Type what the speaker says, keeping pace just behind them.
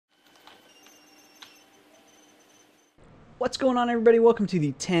What's going on, everybody? Welcome to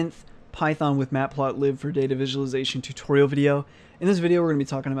the 10th Python with Matplotlib for data visualization tutorial video. In this video, we're going to be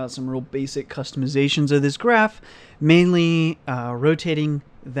talking about some real basic customizations of this graph, mainly rotating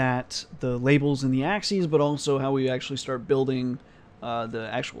the labels and the axes, but also how we actually start building the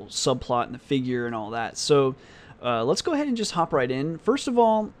actual subplot and the figure and all that. So let's go ahead and just hop right in. First of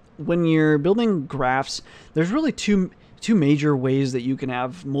all, when you're building graphs, there's really two major ways that you can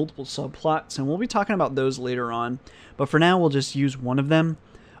have multiple subplots, and we'll be talking about those later on. But for now, we'll just use one of them.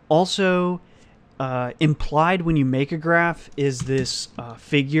 Also, implied when you make a graph is this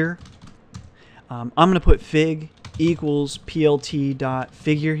figure. I'm going to put fig equals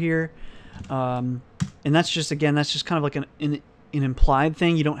plt.figure here. And that's just, again, that's just kind of like an implied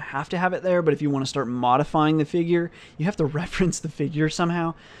thing. You don't have to have it there, but if you want to start modifying the figure, you have to reference the figure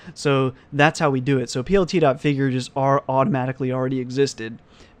somehow. So that's how we do it. So plt.figure just automatically already existed,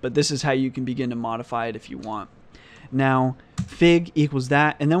 but this is how you can begin to modify it if you want. Now, fig equals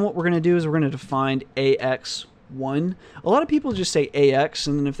that, and then what we're going to do is we're going to define ax1. A lot of people just say ax,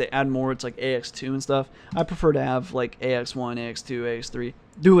 and then if they add more, it's like ax2 and stuff. I prefer to have like ax1, ax2, ax3.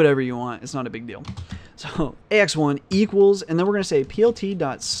 Do whatever you want. It's not a big deal. So ax1 equals, and then we're going to say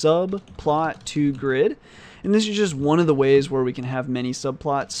plt.subplot2grid. And this is just one of the ways where we can have many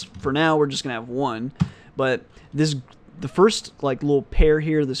subplots. For now, we're just going to have one. But the first like little pair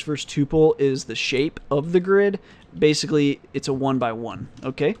here, this first tuple, is the shape of the grid. Basically, it's a 1 by 1,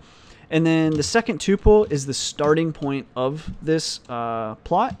 okay? And then the second tuple is the starting point of this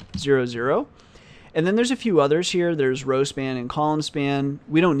plot, 0, 0. And then there's a few others here. There's row span and column span.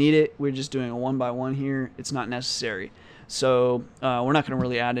 We don't need it. We're just doing a 1 by 1 here. It's not necessary. So we're not going to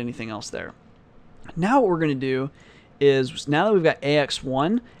really add anything else there. Now what we're going to do is, now that we've got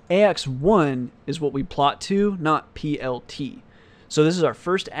AX1, AX1 is what we plot to, not PLT. So this is our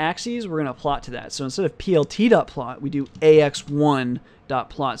first axis. We're going to plot to that. So instead of PLT.plot, we do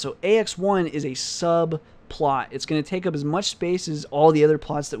AX1.plot. So AX1 is a subplot. It's going to take up as much space as all the other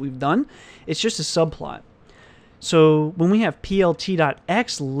plots that we've done. It's just a subplot. So when we have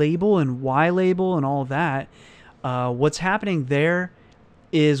PLT.x label and Y label and all that, what's happening there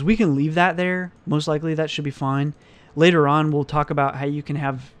is we can leave that there. Most likely that should be fine. Later on, we'll talk about how you can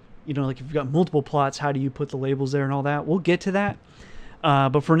have, you know, like if you've got multiple plots, how do you put the labels there and all that. We'll get to that.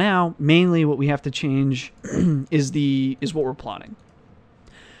 But for now, mainly what we have to change is what we're plotting.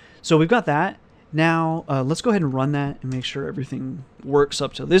 So we've got that. Now, let's go ahead and run that and make sure everything works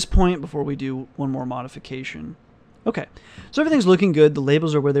up to this point before we do one more modification. Okay, so everything's looking good. The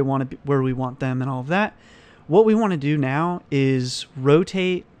labels are where they want to be, where we want them and all of that. What we want to do now is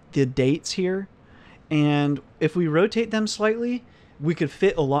rotate the dates here. And if we rotate them slightly, we could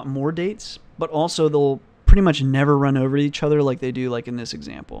fit a lot more dates, but also they'll pretty much never run over each other like they do like in this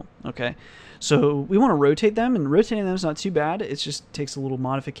example. Okay, so we want to rotate them, and rotating them is not too bad. It just takes a little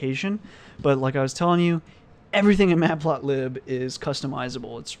modification. But like I was telling you, everything in Matplotlib is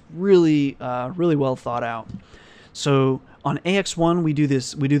customizable. It's really, really well thought out. So on AX1, we do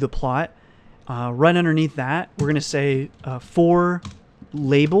this. We do the plot. Right underneath that, we're going to say for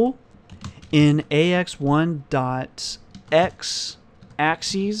label in AX1.x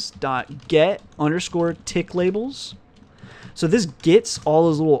axes.get underscore tick labels. So this gets all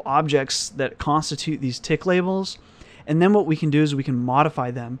those little objects that constitute these tick labels, and then what we can do is we can modify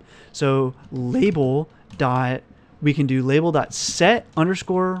them. So label dot, we can do label dot set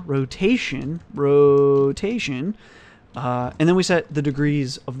underscore rotation, and then we set the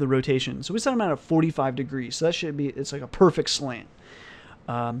degrees of the rotation. So we set them at 45 degrees. So that should be, it's like a perfect slant.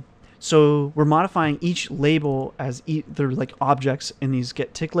 So we're modifying each label as they're like objects in these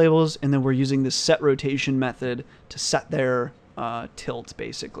get tick labels, and then we're using this set rotation method to set their tilt,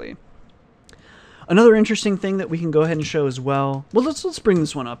 basically. Another interesting thing that we can go ahead and show as well. Well, let's bring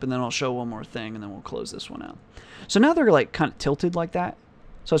this one up, and then I'll show one more thing, and then we'll close this one out. So now they're like kind of tilted like that.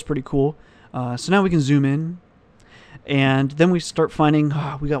 So that's pretty cool. So now we can zoom in. And then we start finding,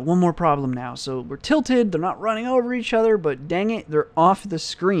 we got one more problem now. So we're tilted, they're not running over each other, but dang it, they're off the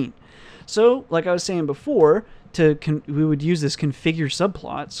screen. So like I was saying before, we would use this configure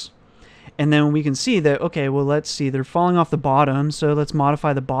subplots. And then we can see that, okay, well, let's see, they're falling off the bottom. So let's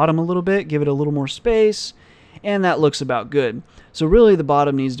modify the bottom a little bit, give it a little more space. And that looks about good. So really the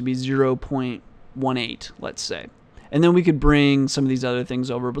bottom needs to be 0.18, let's say. And then we could bring some of these other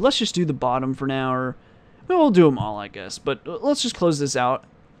things over. But let's just do the bottom for now, or we'll do them all, I guess. But let's just close this out,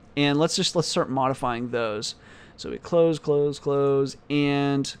 and let's start modifying those. So we close,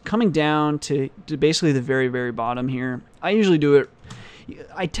 and coming down to basically the very, very bottom here. I usually do it.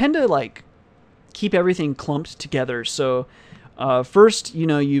 I tend to like keep everything clumped together. So first, you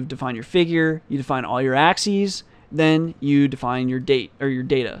know, you've defined your figure, you define all your axes, then you define your date, or your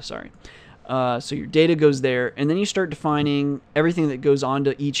data, sorry. So your data goes there, and then you start defining everything that goes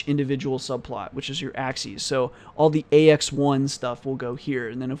onto each individual subplot, which is your axes. So all the AX1 stuff will go here,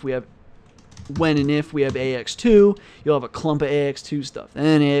 and then if we have, when and if we have AX2, you'll have a clump of AX2 stuff, and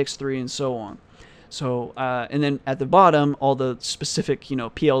then AX3, and so on. So, and then at the bottom, all the specific,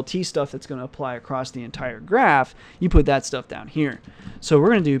 PLT stuff that's going to apply across the entire graph, you put that stuff down here. So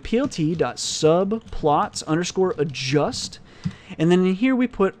we're going to do plt.subplots_adjust, and then in here we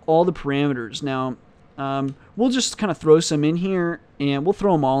put all the parameters. Now, we'll just kind of throw some in here, and we'll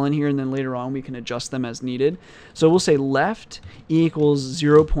throw them all in here, and then later on we can adjust them as needed. So we'll say left equals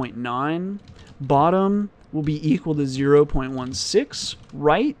 0.9, bottom will be equal to 0.16,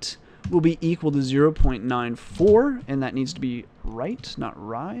 right will be equal to 0.94, and that needs to be right, not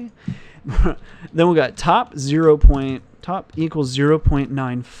rye. Then we got top equals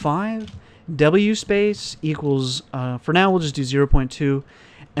 0.95, W space equals, for now we'll just do 0.2,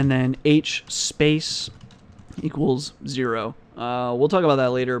 and then H space equals 0. We'll talk about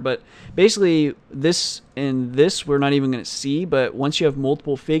that later, but basically this and this we're not even going to see, but once you have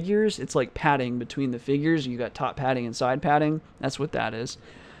multiple figures, it's like padding between the figures. You got top padding and side padding. That's what that is.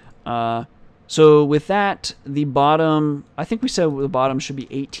 So with that, the bottom, I think we said the bottom should be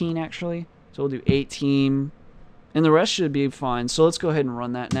 18 actually. So we'll do 18, and the rest should be fine. So let's go ahead and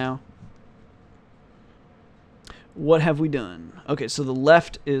run that now. What have we done? Okay, so the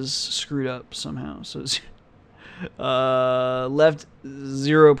left is screwed up somehow. So it's left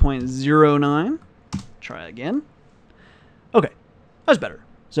 0.09. Try again. Okay, that's better.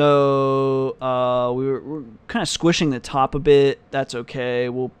 So we're kind of squishing the top a bit. That's okay.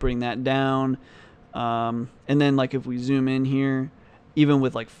 We'll bring that down. And then like if we zoom in here, even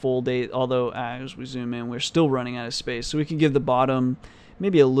with like full date, although as we zoom in, we're still running out of space. So we can give the bottom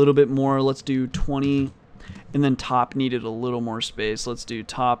maybe a little bit more. Let's do 20. And then top needed a little more space. Let's do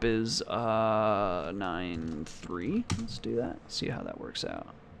top is 9.3. Let's do that. See how that works out.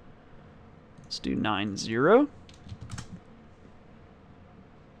 Let's do 9.0.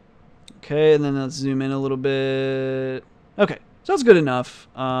 Okay, and then let's zoom in a little bit. Okay, so that's good enough.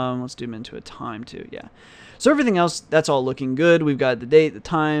 Let's zoom into a time too. Yeah. So everything else, that's all looking good. We've got the date, the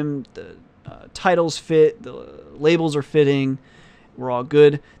time, the titles fit, the labels are fitting. We're all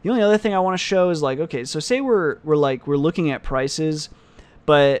good. The only other thing I want to show is like, okay, so say we're looking at prices,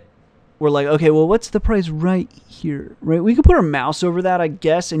 but we're like, okay, well, what's the price right here, right? We could put our mouse over that, I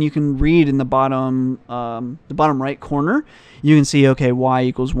guess, and you can read in the bottom right corner. You can see, okay, y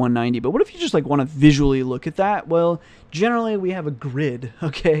equals 190. But what if you just like want to visually look at that? Well, generally we have a grid,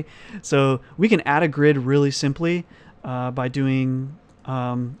 okay? So we can add a grid really simply by doing,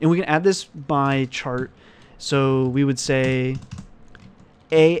 and we can add this by chart. So we would say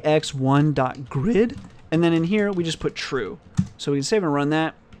ax1.grid, and then in here we just put true. So we can save and run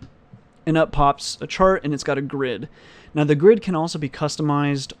that, and up pops a chart, and it's got a grid. Now the grid can also be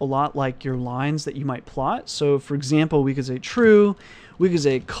customized a lot like your lines that you might plot. So for example, we could say true, we could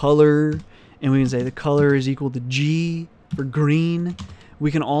say color, and we can say the color is equal to G for green.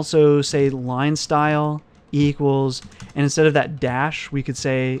 We can also say line style equals, and instead of that dash, we could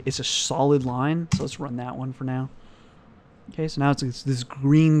say it's a solid line. So let's run that one for now. Okay, so now it's this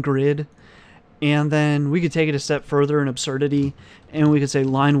green grid. And then we could take it a step further in absurdity, and we could say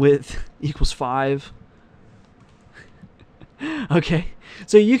line width equals 5. Okay,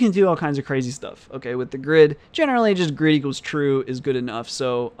 so you can do all kinds of crazy stuff, okay, with the grid. Generally, just grid equals true is good enough,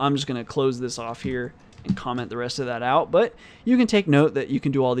 so I'm just going to close this off here and comment the rest of that out. But you can take note that you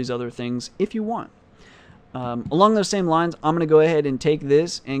can do all these other things if you want. Along those same lines, I'm going to go ahead and take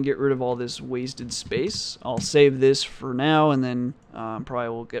this and get rid of all this wasted space. I'll save this for now, and then probably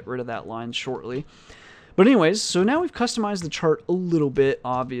will get rid of that line shortly. But anyways, so now we've customized the chart a little bit,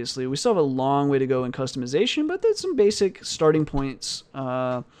 obviously. We still have a long way to go in customization, but there's some basic starting points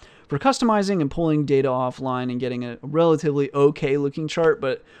for customizing and pulling data offline and getting a relatively okay looking chart,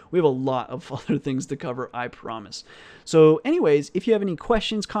 but we have a lot of other things to cover, I promise. So anyways, if you have any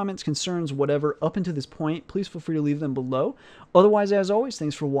questions, comments, concerns, whatever, up until this point, please feel free to leave them below. Otherwise, as always,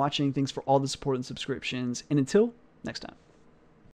 thanks for watching. Thanks for all the support and subscriptions. And until next time.